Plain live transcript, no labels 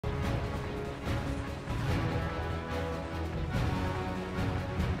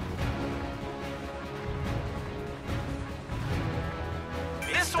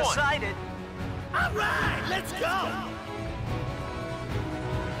decided. All right, let's go.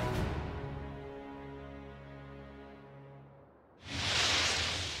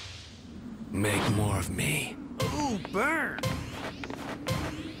 Make more of me. Ooh, burn.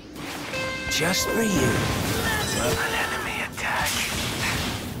 Just for you. An enemy attack.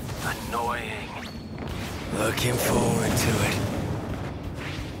 Annoying. Looking forward to it.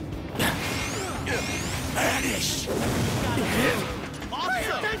 Vanish! Pay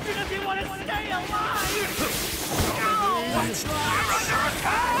attention if you want to stay alive! That's You're under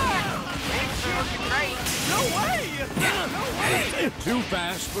attack! Things are looking great. No way! No way! Too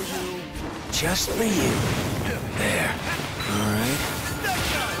fast for you. just for you. There. All right.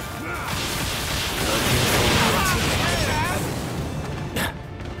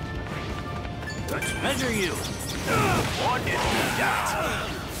 Let's measure you. One enemy down.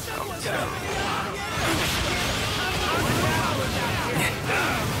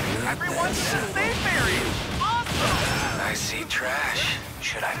 Everyone's in the safe area. Awesome. I see trash.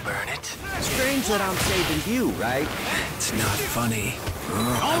 Should I burn it? Strange that I'm saving you, right? It's not funny.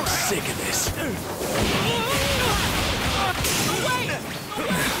 I'm sick of this. Too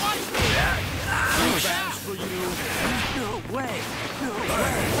fast for you. No way. No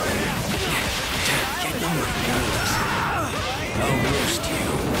way. Get on my nerves. I'll roast you.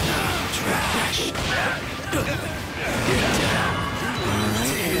 Trash. Get down. All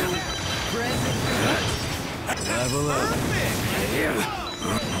right. Level up.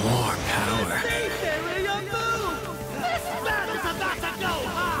 More power.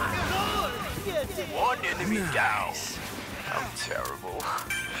 One enemy down. I'm terrible.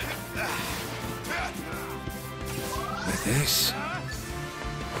 With this?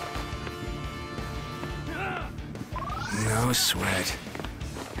 No sweat.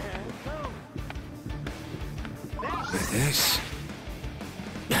 With this?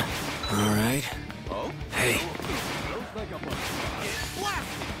 All right. Hey.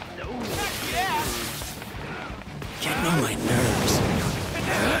 Getting on my nerves.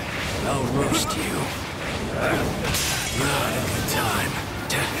 I'll roast you. Not a good time.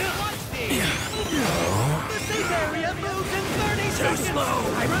 This area moves in 30 seconds. Too slow.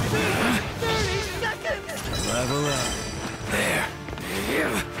 I repeat, 30 seconds. Level up. There.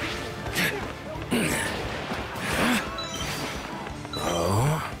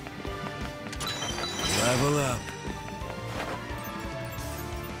 Oh. Level up.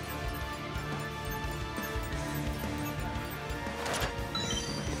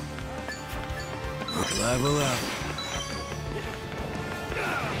 Level up.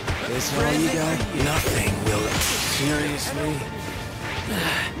 This all you got? Nothing, will it? Seriously?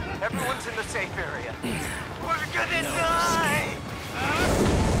 Everyone's in the safe area. We're gonna die!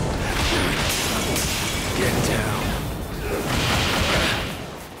 Get down.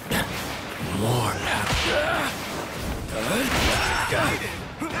 More power.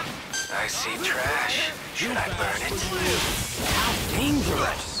 I see trash. Should I burn it? How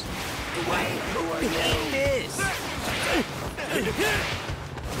dangerous! Wait, who are you? This!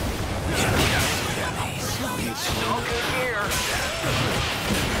 All good here.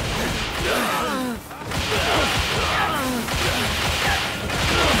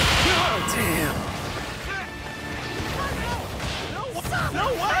 Damn. No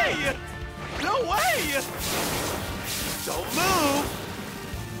way! No way! Don't move!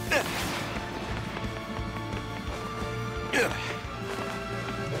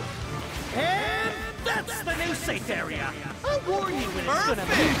 And that's the new safe area. I'll warn you when it's gonna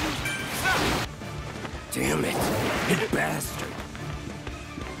move. Damn it! You bastard!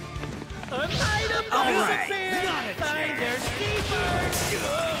 An item disappeared! Find their keepers!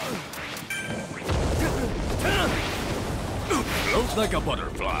 Float like a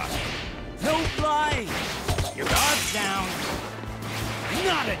butterfly. No fly! Your guard's down.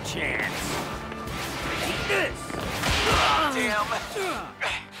 Not a chance. Take this! Damn.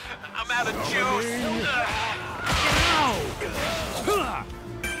 I'm out of juice.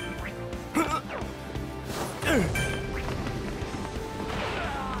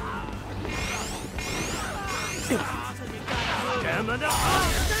 Damn it!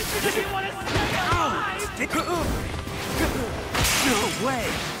 If you want to stay alive! No way!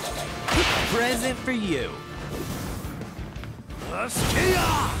 Present for you.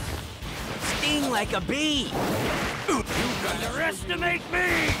 Sting like a bee! You underestimate me!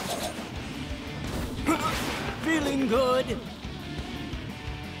 Feeling good?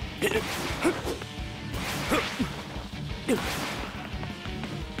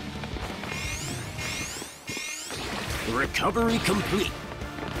 Recovery complete.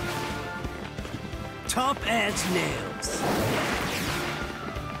 Tough as nails.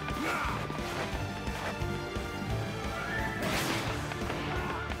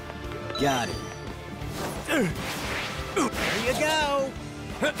 Got it. There you go.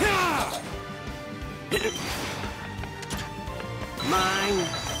 Mine.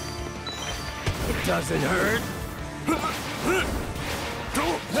 It doesn't hurt.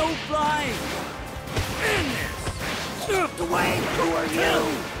 No flying. Dwayne, who are you?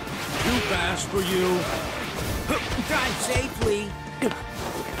 Too fast for you. Drive safely.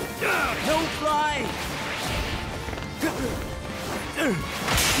 No flying.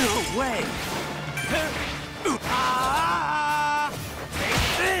 No way. Take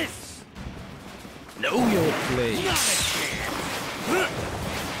this. Know your place. Not a chance.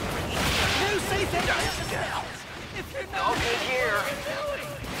 You say that. If you're not good here.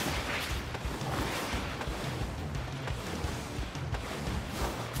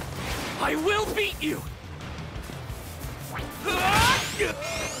 I will beat you!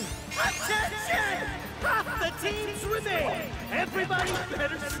 Attention! Half the teams remain! Everybody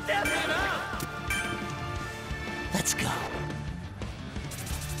better step it up! Let's go.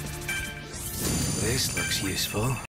 This looks useful.